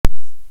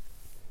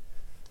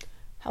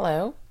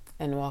Hello,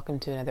 and welcome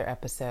to another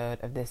episode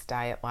of This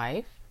Diet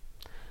Life.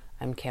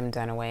 I'm Kim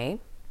Dunaway.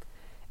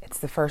 It's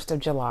the 1st of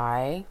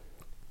July.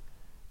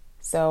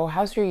 So,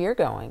 how's your year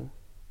going?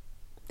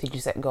 Did you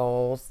set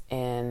goals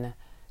in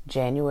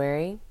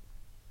January?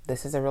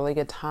 This is a really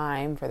good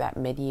time for that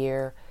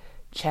mid-year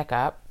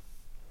checkup.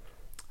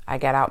 I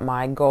got out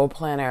my goal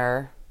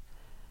planner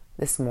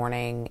this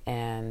morning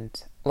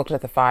and looked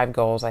at the 5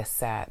 goals I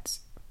set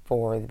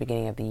for the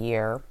beginning of the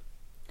year.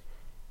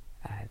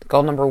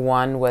 Goal number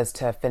 1 was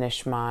to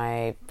finish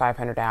my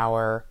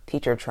 500-hour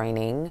teacher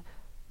training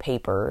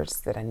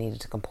papers that I needed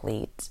to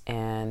complete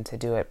and to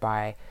do it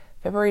by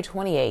February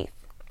 28th.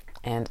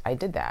 And I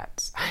did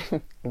that.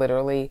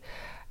 Literally,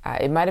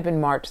 it might have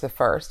been March the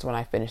 1st when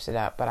I finished it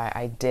up, but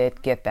I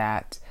did get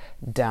that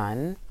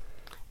done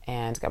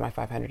and got my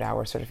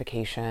 500-hour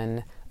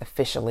certification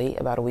officially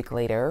about a week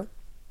later.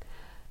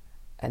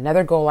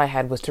 Another goal I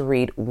had was to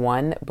read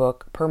 1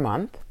 book per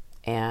month.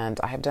 And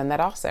I have done that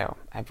also.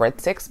 I've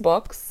read 6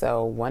 books,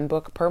 so 1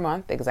 book per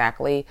month,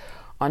 exactly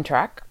on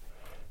track.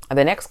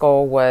 The next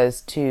goal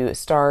was to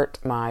start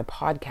my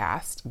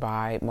podcast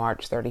by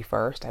March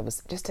 31st. I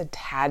was just a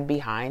tad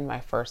behind. My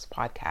first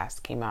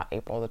podcast came out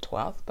April the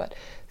 12th, but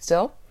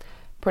still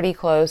pretty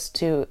close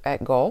to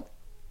that goal.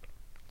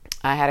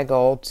 I had a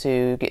goal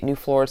to get new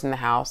floors in the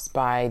house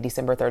by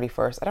December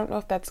 31st. I don't know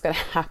if that's going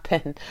to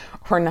happen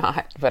or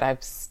not, but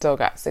I've still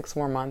got 6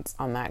 more months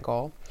on that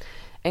goal.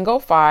 And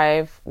goal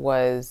 5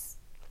 was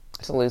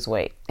to lose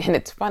weight. And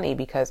it's funny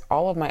because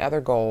all of my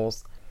other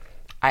goals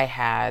I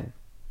had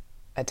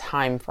a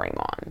time frame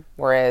on,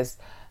 whereas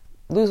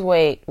lose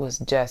weight was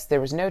just, there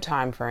was no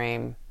time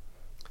frame.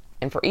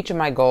 And for each of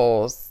my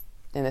goals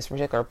in this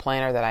particular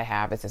planner that I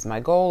have, it says my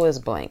goal is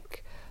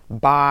blank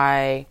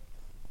by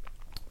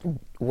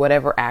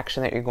whatever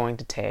action that you're going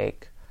to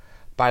take,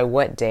 by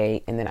what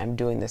date, and then I'm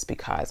doing this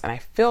because. And I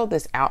filled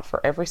this out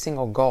for every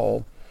single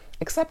goal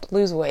except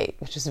lose weight,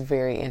 which is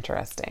very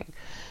interesting.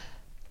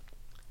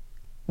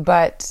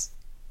 But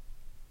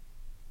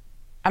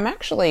I'm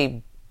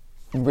actually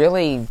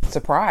really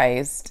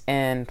surprised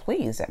and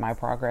pleased at my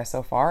progress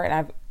so far. And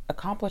I've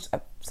accomplished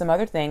some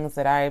other things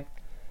that I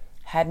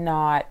had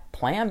not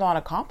planned on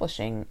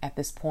accomplishing at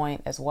this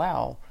point as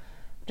well.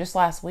 Just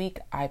last week,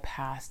 I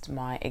passed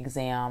my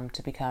exam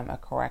to become a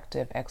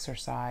corrective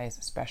exercise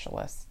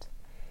specialist.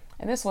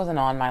 And this wasn't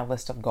on my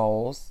list of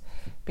goals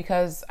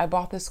because I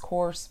bought this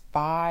course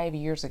 5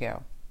 years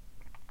ago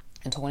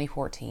in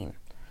 2014.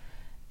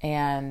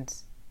 And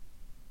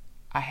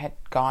I had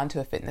gone to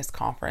a fitness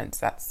conference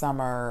that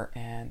summer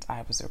and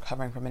I was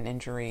recovering from an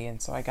injury.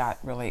 And so I got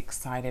really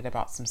excited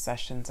about some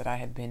sessions that I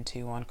had been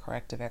to on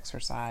corrective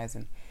exercise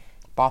and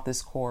bought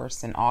this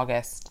course in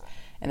August.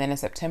 And then in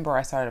September,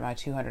 I started my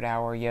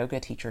 200-hour yoga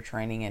teacher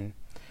training. And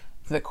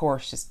the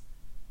course just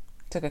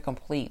took a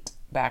complete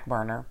back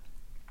burner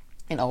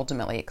and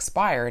ultimately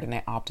expired, and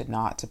I opted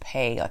not to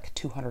pay like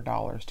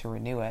 $200 to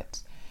renew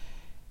it.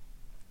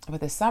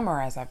 But this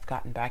summer, as I've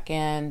gotten back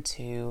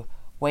into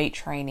weight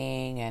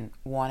training and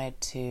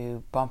wanted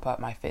to bump up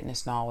my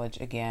fitness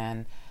knowledge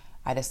again,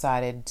 I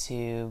decided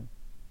to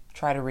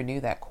try to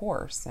renew that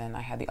course, and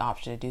I had the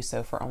option to do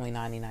so for only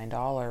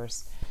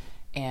 $99.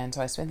 And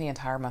so I spent the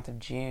entire month of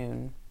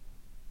June,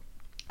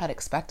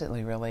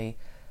 unexpectedly really,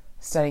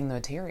 studying the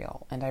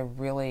material, and I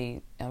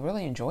really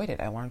enjoyed it.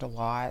 I learned a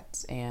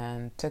lot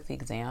and took the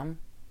exam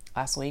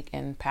last week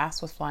and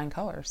passed with flying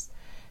colors.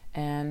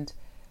 And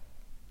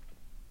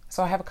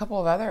so I have a couple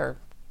of other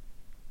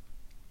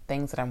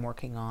things that I'm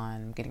working on.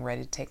 I'm getting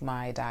ready to take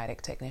my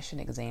dietetic technician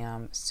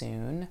exam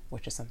soon,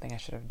 which is something I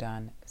should have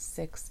done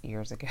 6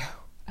 years ago.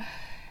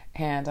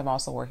 And I'm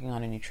also working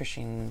on a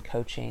nutrition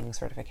coaching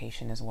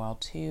certification as well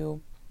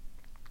too.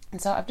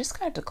 And so I've just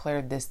kind of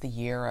declared this the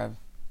year of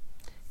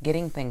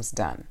getting things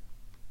done.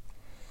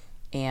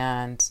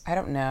 And I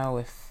don't know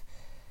if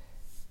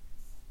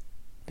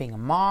being a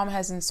mom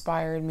has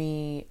inspired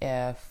me,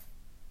 if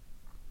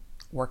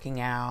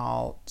working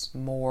out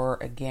more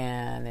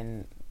again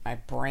and my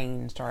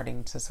brain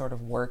starting to sort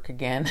of work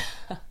again.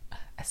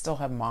 I still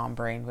have mom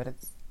brain, but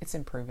it's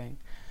improving.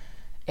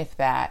 If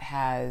that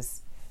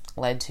has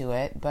led to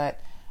it,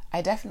 but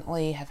I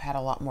definitely have had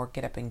a lot more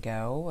get up and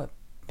go.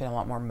 I've been a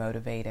lot more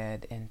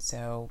motivated, and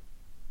so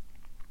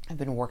I've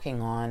been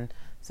working on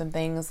some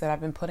things that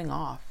I've been putting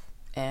off.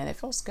 And it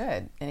feels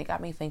good. And it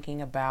got me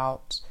thinking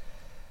about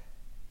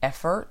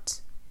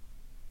effort,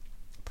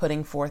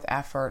 putting forth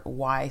effort,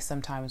 why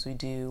sometimes we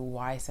do,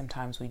 why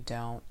sometimes we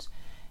don't,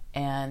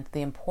 and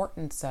the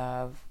importance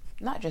of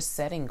not just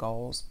setting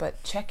goals,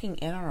 but checking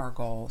in on our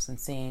goals and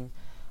seeing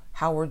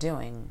how we're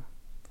doing.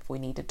 If we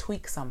need to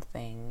tweak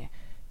something,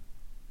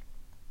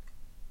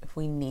 if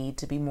we need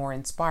to be more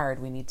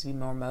inspired, we need to be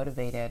more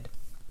motivated.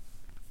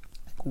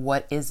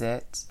 What is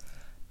it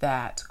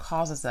that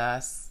causes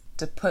us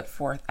to put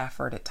forth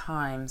effort at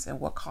times, and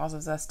what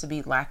causes us to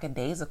be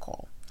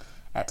lackadaisical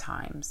at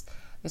times?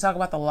 They talk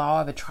about the law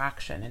of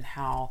attraction and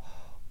how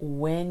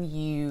when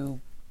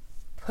you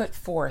put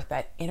forth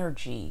that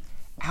energy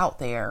out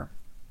there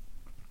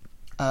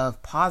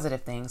of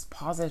positive things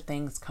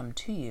come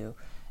to you.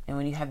 And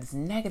when you have this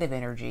negative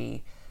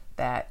energy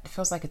that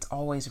feels like it's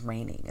always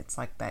raining, it's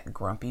like that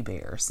grumpy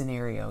bear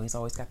scenario. He's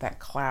always got that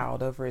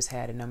cloud over his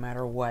head, and no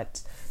matter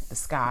what, the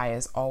sky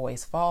is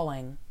always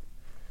falling.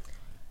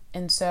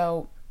 And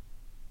so,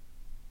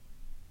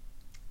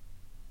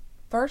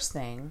 first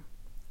thing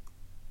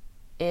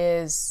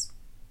is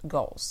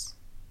goals.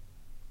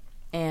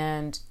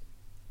 And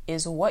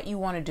is what you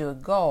want to do a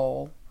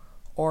goal,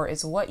 or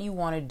is what you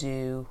want to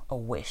do a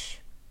wish?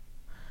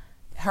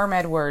 Herm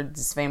Edwards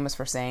is famous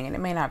for saying, and it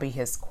may not be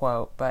his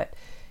quote, but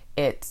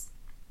it's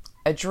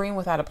a dream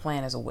without a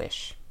plan is a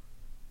wish.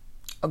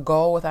 A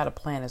goal without a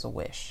plan is a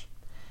wish.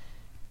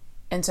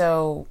 And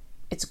so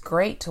it's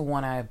great to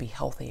want to be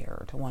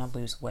healthier, to want to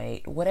lose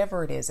weight,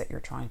 whatever it is that you're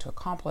trying to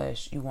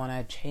accomplish. You want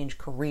to change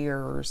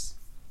careers,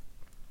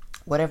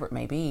 whatever it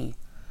may be.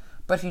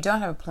 But if you don't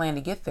have a plan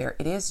to get there,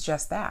 it is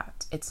just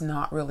that. It's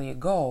not really a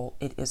goal.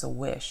 It is a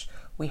wish.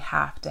 We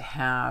have to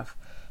have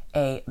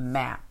a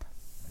map,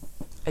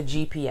 a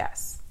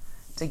GPS,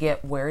 to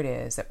get where it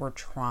is that we're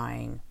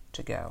trying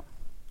to go.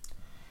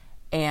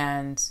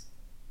 And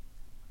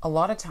a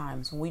lot of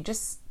times when we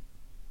just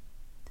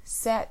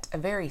set a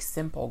very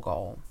simple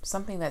goal,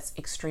 something that's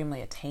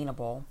extremely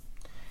attainable,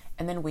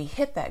 and then we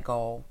hit that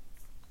goal,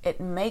 it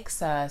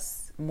makes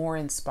us more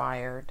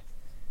inspired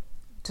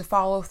to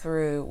follow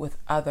through with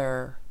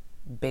other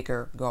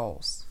bigger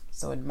goals.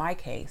 So in my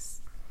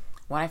case,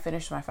 when I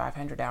finished my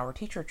 500-hour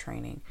teacher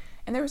training,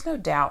 and there was no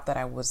doubt that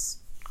I was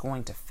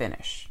going to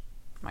finish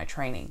my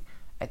training.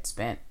 I'd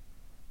spent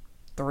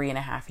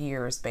 3.5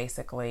 years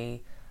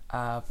basically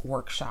of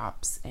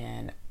workshops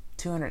and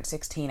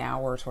 216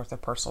 hours worth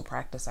of personal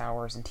practice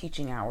hours and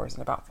teaching hours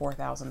and about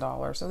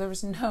 $4,000. So there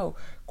was no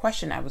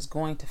question I was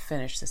going to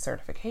finish the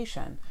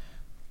certification.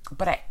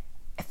 But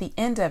at the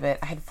end of it,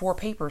 I had 4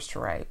 papers to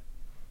write.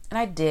 And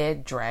I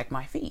did drag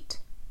my feet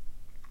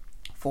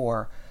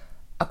for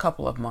a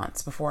couple of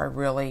months before I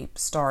really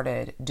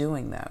started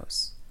doing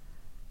those.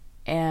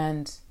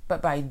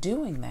 But by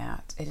doing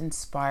that, it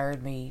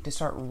inspired me to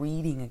start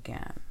reading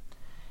again.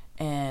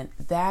 And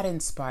that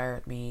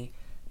inspired me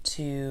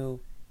to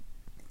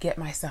get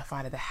myself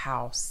out of the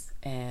house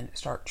and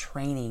start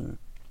training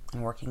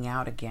and working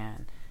out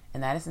again.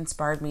 And that has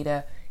inspired me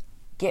to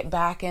get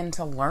back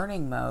into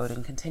learning mode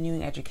and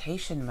continuing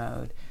education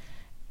mode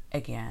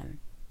again.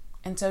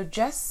 And so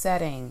just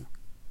setting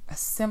a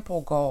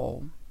simple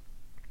goal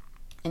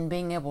and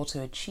being able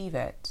to achieve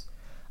it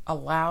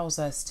allows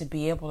us to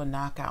be able to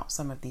knock out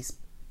some of these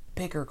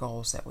bigger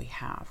goals that we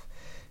have.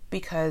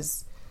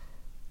 Because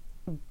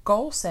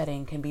goal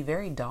setting can be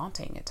very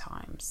daunting at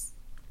times.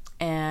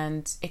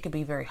 And it can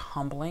be very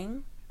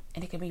humbling,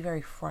 and it can be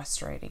very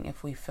frustrating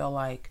if we feel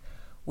like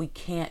we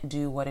can't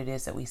do what it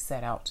is that we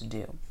set out to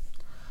do.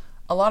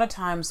 A lot of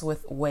times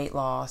with weight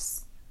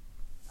loss,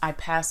 I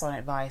pass on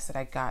advice that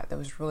I got that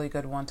was really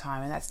good one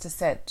time, and that's to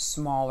set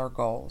smaller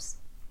goals.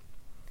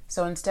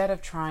 So instead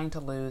of trying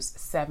to lose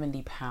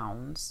 70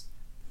 pounds,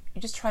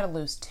 you just try to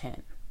lose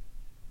 10.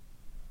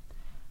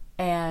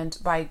 And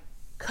by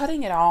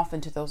cutting it off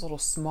into those little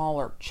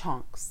smaller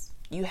chunks,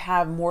 you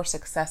have more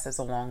successes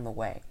along the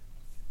way.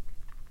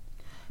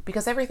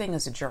 Because everything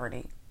is a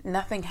journey.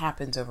 Nothing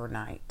happens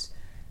overnight.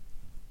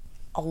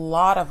 A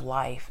lot of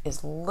life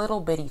is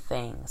little bitty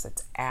things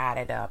that's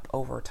added up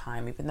over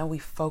time, even though we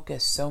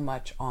focus so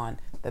much on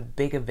the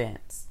big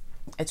events.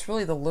 It's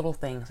really the little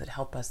things that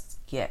help us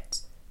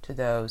get to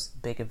those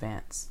big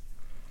events.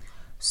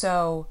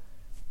 So,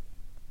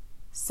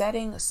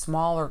 setting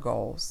smaller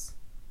goals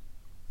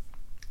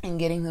and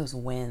getting those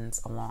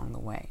wins along the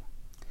way.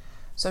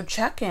 So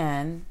check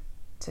in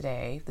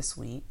today, this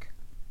week,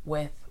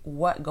 with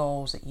what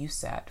goals that you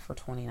set for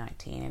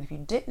 2019. And if you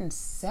didn't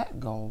set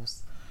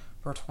goals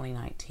for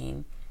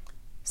 2019,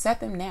 set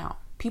them now.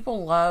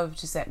 People love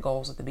to set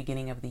goals at the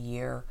beginning of the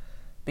year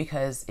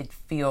because it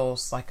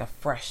feels like a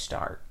fresh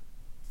start,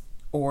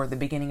 or the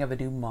beginning of a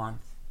new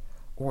month,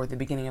 or the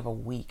beginning of a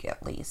week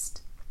at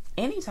least.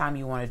 Anytime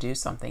you want to do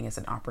something is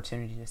an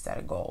opportunity to set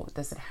a goal. It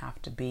doesn't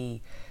have to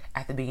be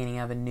at the beginning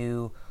of a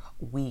new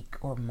week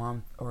or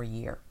month or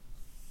year.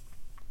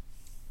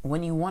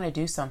 When you want to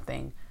do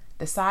something,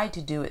 decide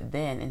to do it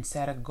then and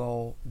set a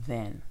goal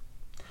then.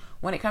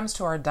 When it comes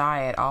to our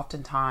diet,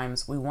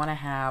 oftentimes we want to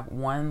have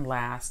one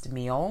last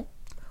meal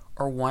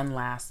or one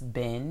last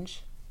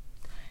binge,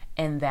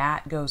 and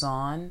that goes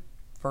on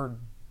for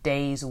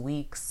days,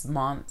 weeks,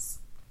 months,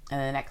 and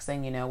the next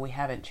thing you know, we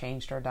haven't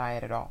changed our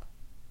diet at all.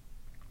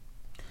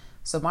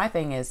 So my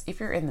thing is, if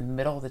you're in the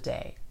middle of the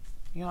day,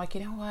 you're like,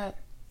 you know what?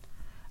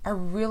 I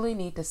really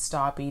need to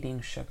stop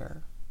eating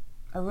sugar.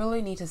 I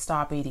really need to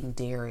stop eating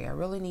dairy. I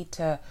really need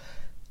to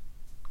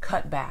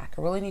cut back.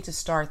 I really need to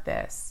start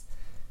this.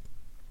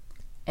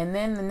 And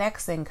then the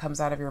next thing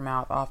comes out of your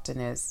mouth often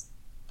is,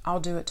 I'll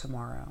do it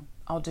tomorrow.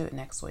 I'll do it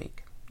next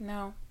week.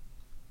 No.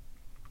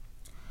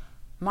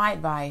 My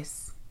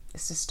advice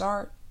is to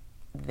start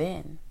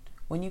then.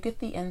 When you get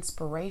the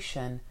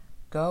inspiration,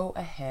 go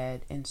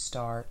ahead and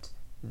start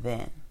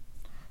then.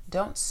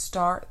 Don't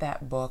start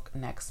that book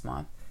next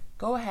month.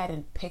 Go ahead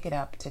and pick it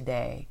up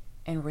today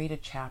and read a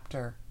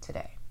chapter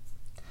today.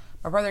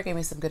 My brother gave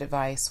me some good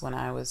advice when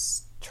I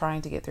was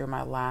trying to get through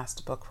my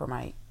last book for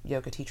my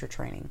yoga teacher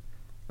training.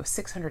 It was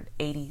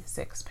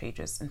 686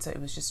 pages, and so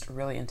it was just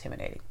really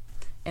intimidating.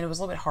 And it was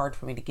a little bit hard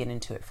for me to get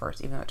into it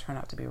first, even though it turned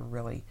out to be a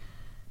really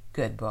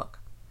good book.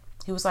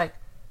 He was like,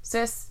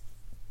 sis,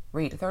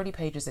 read 30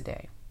 pages a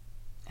day.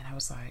 And I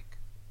was like,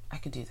 I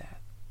could do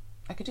that.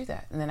 I could do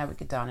that. And then I would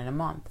get done in a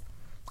month.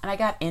 And I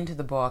got into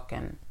the book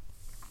and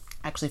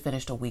actually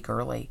finished a week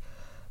early.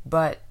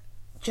 But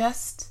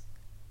just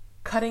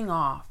cutting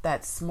off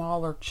that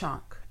smaller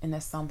chunk into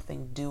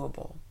something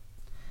doable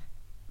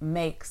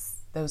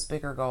makes those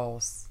bigger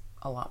goals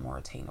a lot more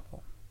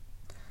attainable.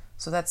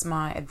 So that's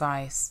my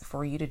advice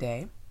for you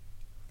today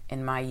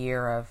in my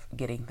year of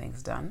getting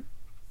things done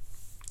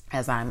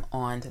as I'm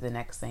on to the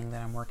next thing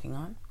that I'm working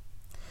on.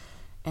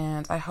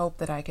 And I hope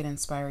that I can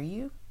inspire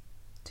you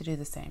to do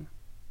the same.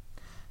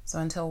 So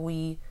until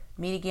we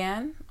meet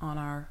again on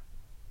our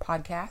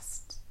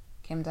podcast,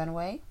 Kim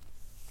Dunaway,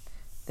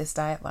 This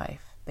Diet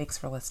Life. Thanks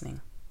for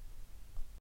listening.